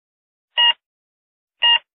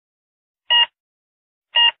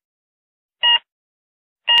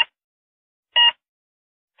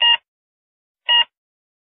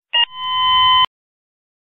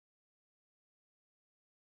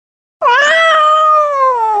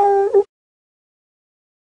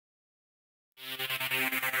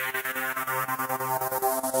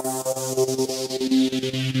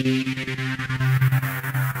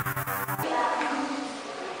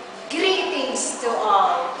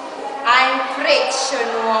friction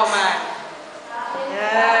woman.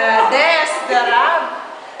 There's the rub.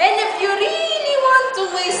 And if you really want to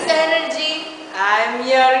waste energy, I'm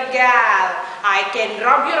your gal. I can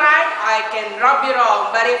rub you right, I can rub you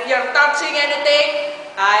wrong. But if you're touching anything,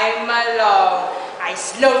 I'm along. I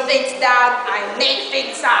slow things down, I make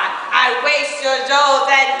things hot. I waste your joules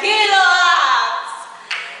and kilowatts.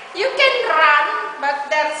 You can run, but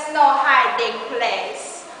there's no hiding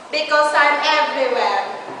place. Because I'm everywhere,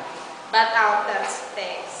 but outer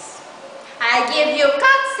space. I give you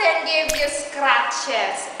cuts and give you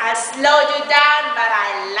scratches. I slow you down, but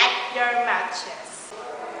I like your matches.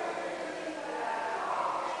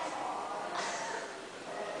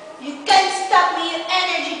 You can't stop me, you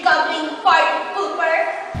energy gobbling party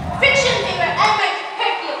pooper. Friction fever, I might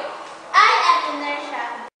hurt you. I am inertia.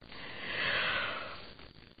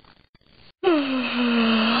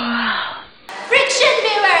 Friction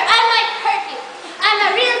fever, I might hurt you. I'm a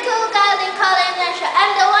real cool guy they call inertia.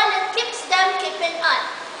 I'm the one that keeps them keeping on.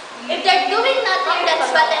 If they're doing nothing,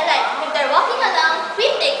 that's what I like. If they're walking along,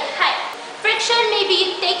 we take a hike. Friction, maybe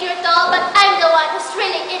you take your toll, but I'm the one who's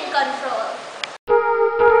really in control.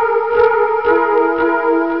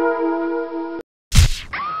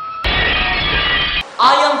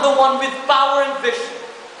 I am the one with power and vision.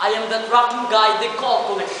 I am that rocking guy they call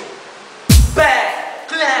collision. Bang,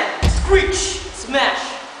 clang, screech, smash.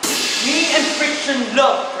 Me and Friction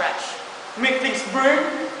love crash. We make things burn,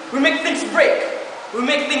 we make things break. We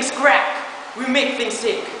make things crack, we make things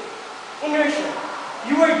sick. Inertia,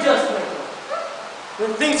 you are just my girl.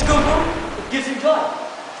 When things go boom, it gives you joy.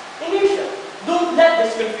 Inertia, don't let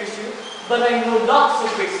this confuse you, but I know lots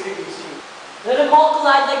of ways to use you. Let them all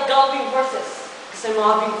collide like galloping horses. I'm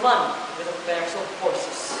having fun with affairs of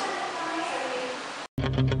forces.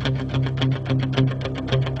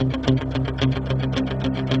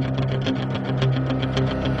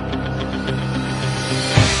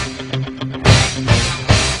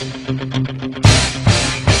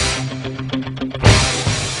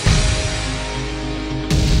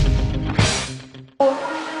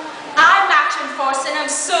 I'm Action Force and I'm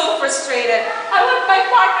so frustrated. I want my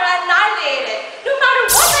partner annihilated. No matter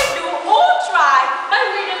what I do or try, my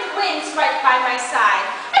rhythm wins right by my side.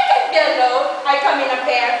 I can't be alone, I come in a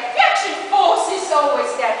pair. Reaction force is always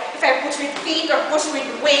there. If I push with feet or push with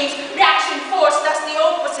wings, reaction force does the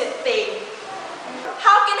opposite thing.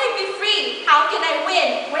 How can I be free? How can I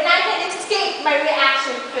win when I can escape my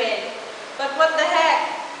reaction twin? But what the heck?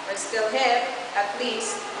 We're still here. At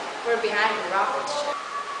least we're behind the rocket ship.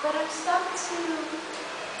 But I'm stuck too.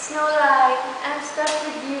 It's no lie. I'm stuck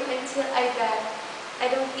with you until I die. I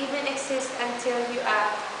don't even exist until you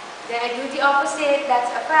act. Then I do the opposite, that's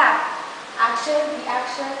a fact. Action,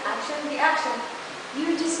 reaction, action, reaction.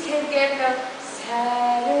 You just can't get no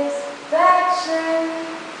satisfaction.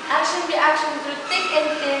 Action, reaction through thick and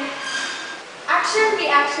thin. Action,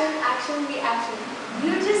 reaction, action, reaction.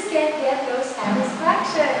 You just can't get no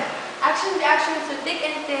satisfaction. Action, reaction through thick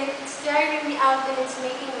and thin. It's tiring me out and it's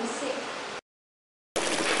making me sick.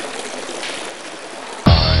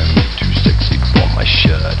 My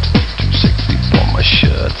shirt, too sexy for my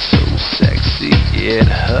shirt, so sexy it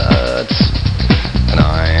hurts. And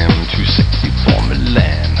I am too sexy for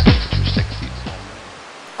Milan, too sexy for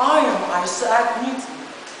I am Isaac Newton.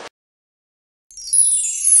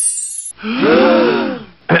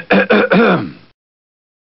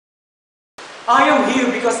 I am here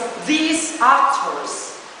because these actors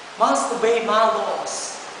must obey my laws.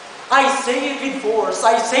 I say it with force,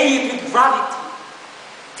 I say it with gravity.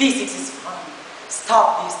 Physics is fun.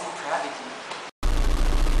 Stop this depravity.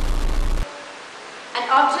 An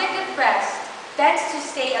object at rest tends to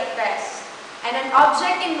stay at rest, and an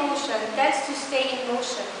object in motion tends to stay in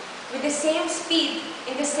motion with the same speed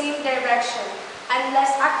in the same direction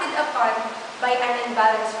unless acted upon by an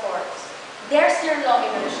unbalanced force. There's your law,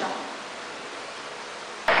 inertia.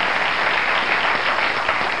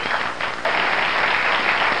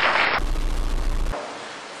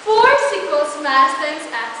 Force equals mass times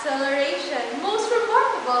acceleration. Most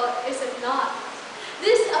remarkable, is it not?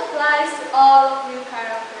 This applies to all of new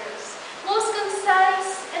characters. Most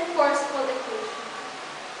concise and forceful equation.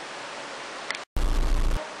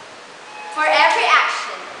 For every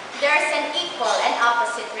action, there's an equal and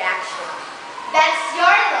opposite reaction. That's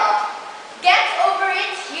your law. Get over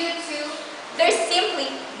it, you two. There's simply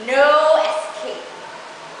no escape.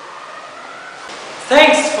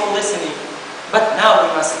 Thanks for listening, but now we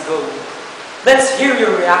must go. Let's hear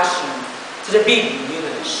your reaction to the big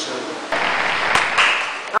music show.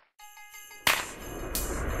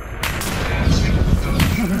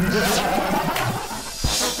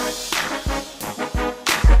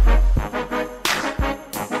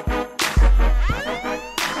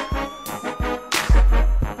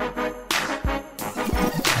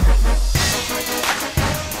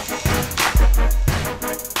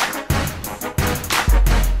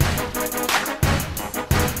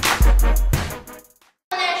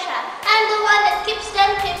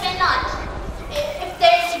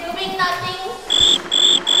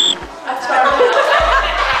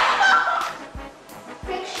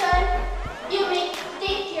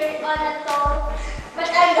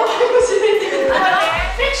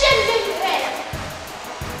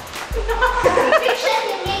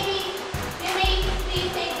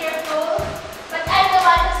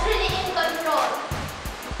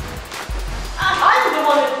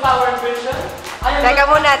 Teka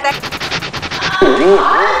muna,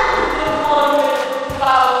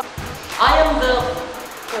 I am the...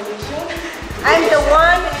 I'm the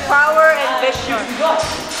one with power and vision.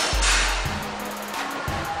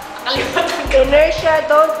 Inertia,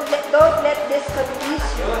 don't let this confuse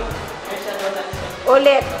you.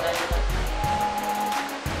 Ulit.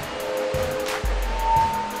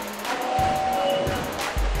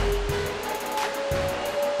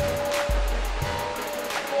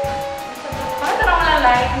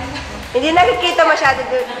 Hindi nakikita masyado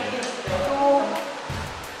dun.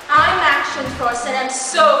 I'm action force and I'm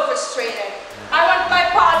so frustrated. I want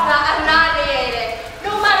my partner annihilated.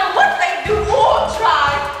 No matter what I do or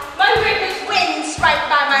try, my weakness wins right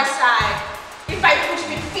by my side. If I push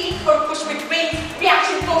with feet or push with wings,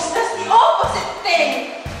 reaction force does the opposite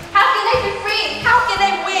thing. How can I be free? How can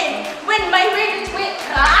I win when my weakness wins?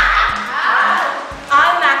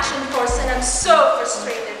 I'm action force and I'm so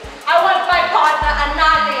frustrated. I want my partner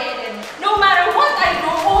annihilated. No matter what I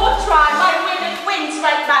do or try, my weakness wins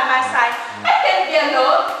right by my side. I can't be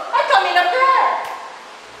alone. I come in a pair.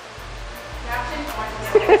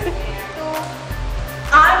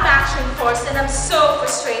 I'm action force and I'm so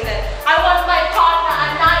frustrated. I want my partner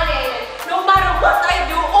annihilated. No matter what I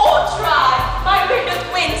do or try, my weakness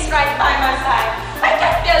wins right by my side. I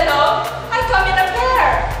can't be alone. I come in a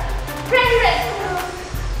pair.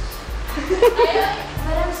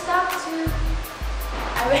 But I'm stuck too.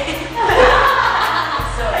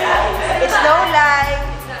 It's no lie.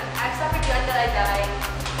 I'm stuck with you until I die.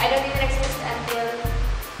 I don't even exist until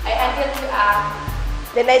you act.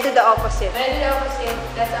 Then I do the opposite. When I do the opposite,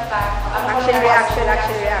 that's a fact. Action, reaction,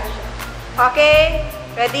 action, reaction. Okay?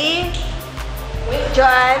 Ready? Wait.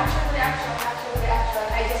 Joanne? Action, reaction.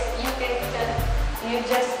 You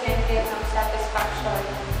just can feel some satisfaction.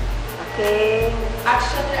 Okay.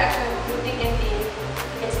 Action, reaction, you think and feel.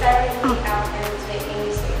 It's starting me out and it's making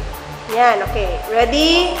me sick. Yan, okay.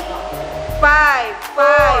 Ready? 5,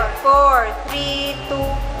 4, 3, 2.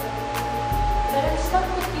 But I'm stuck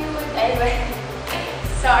with you. Anyway.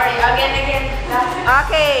 Sorry, again.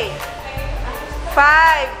 Okay.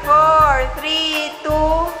 5, 4, 3, 2.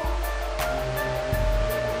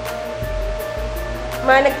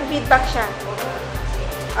 Nagpi-feedback siya.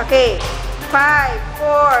 Okay. 5,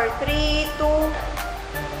 4, 3, 2.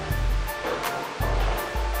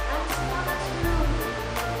 I'm stuck too.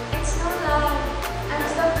 It's no lie. I'm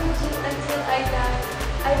stuck with you until I die.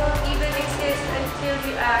 I don't even exist until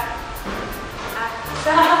you act.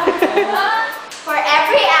 For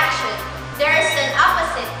every action, there is an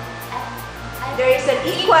opposite. There is an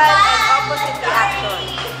equal and opposite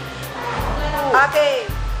reaction. Okay.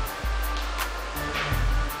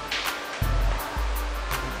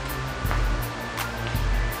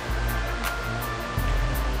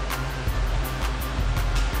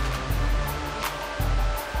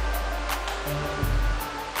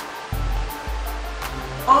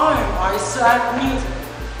 I'm Isaac Newton.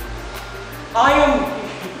 I am